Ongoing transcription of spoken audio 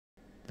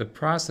The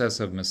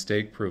process of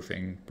mistake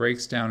proofing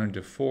breaks down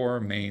into 4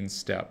 main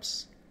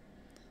steps.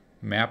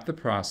 Map the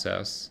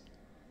process,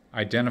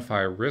 identify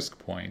risk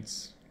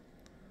points,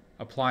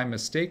 apply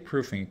mistake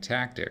proofing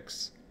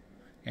tactics,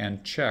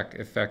 and check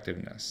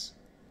effectiveness.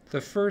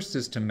 The first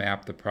is to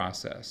map the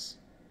process.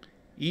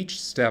 Each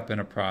step in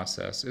a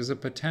process is a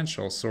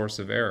potential source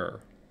of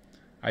error.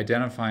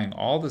 Identifying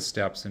all the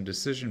steps and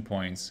decision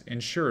points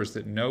ensures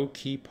that no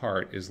key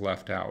part is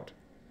left out.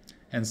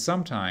 And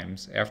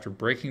sometimes, after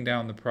breaking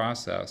down the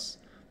process,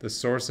 the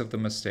source of the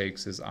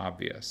mistakes is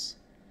obvious.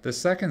 The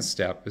second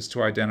step is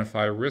to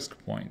identify risk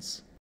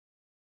points.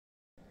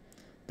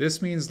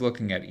 This means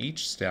looking at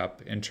each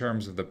step in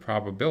terms of the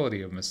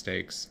probability of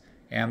mistakes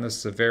and the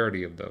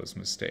severity of those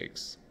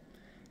mistakes.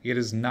 It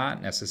is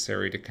not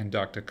necessary to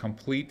conduct a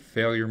complete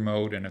failure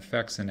mode and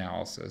effects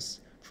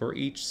analysis for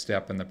each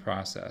step in the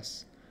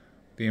process.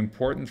 The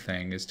important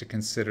thing is to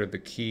consider the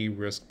key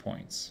risk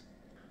points.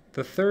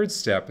 The third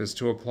step is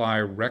to apply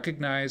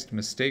recognized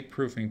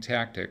mistake-proofing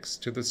tactics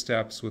to the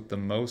steps with the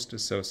most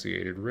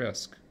associated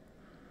risk.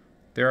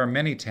 There are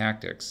many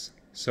tactics,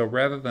 so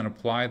rather than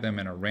apply them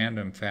in a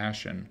random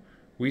fashion,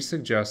 we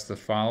suggest the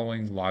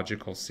following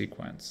logical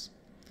sequence.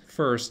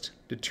 First,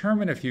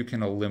 determine if you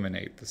can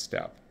eliminate the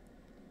step.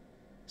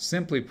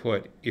 Simply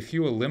put, if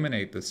you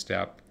eliminate the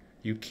step,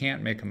 you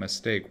can't make a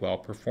mistake while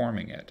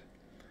performing it.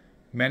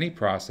 Many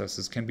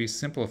processes can be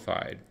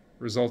simplified,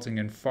 resulting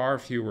in far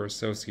fewer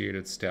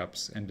associated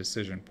steps and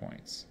decision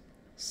points.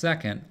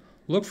 Second,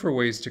 look for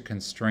ways to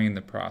constrain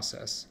the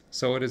process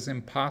so it is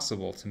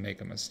impossible to make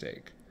a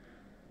mistake.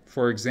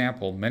 For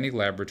example, many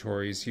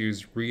laboratories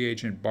use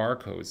reagent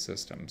barcode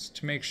systems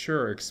to make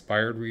sure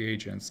expired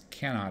reagents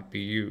cannot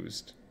be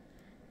used.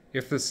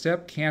 If the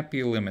step can't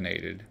be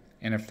eliminated,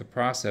 and if the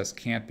process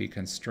can't be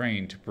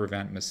constrained to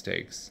prevent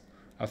mistakes,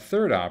 a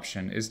third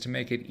option is to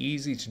make it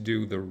easy to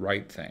do the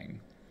right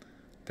thing.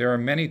 There are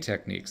many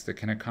techniques that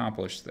can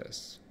accomplish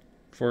this.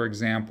 For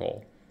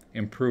example,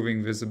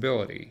 improving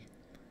visibility,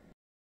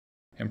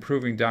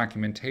 improving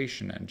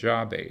documentation and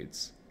job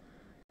aids,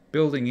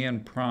 building in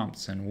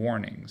prompts and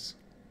warnings.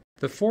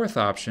 The fourth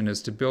option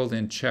is to build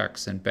in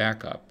checks and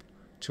backup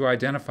to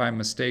identify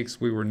mistakes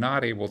we were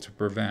not able to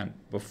prevent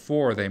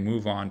before they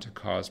move on to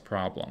cause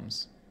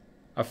problems.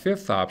 A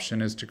fifth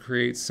option is to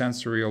create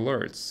sensory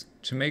alerts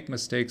to make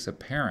mistakes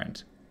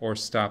apparent or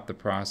stop the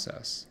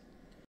process.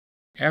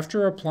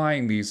 After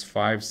applying these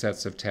 5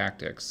 sets of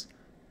tactics,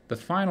 the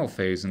final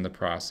phase in the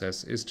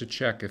process is to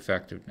check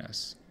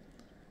effectiveness.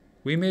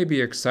 We may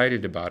be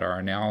excited about our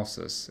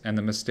analysis and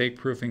the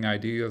mistake-proofing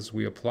ideas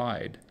we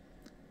applied,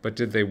 but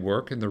did they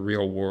work in the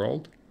real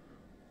world?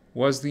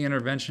 Was the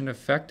intervention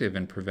effective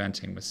in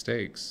preventing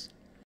mistakes?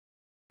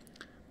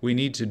 We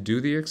need to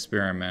do the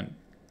experiment,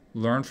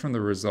 learn from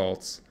the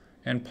results,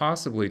 and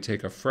possibly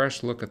take a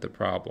fresh look at the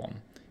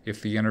problem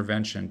if the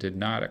intervention did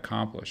not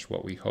accomplish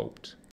what we hoped.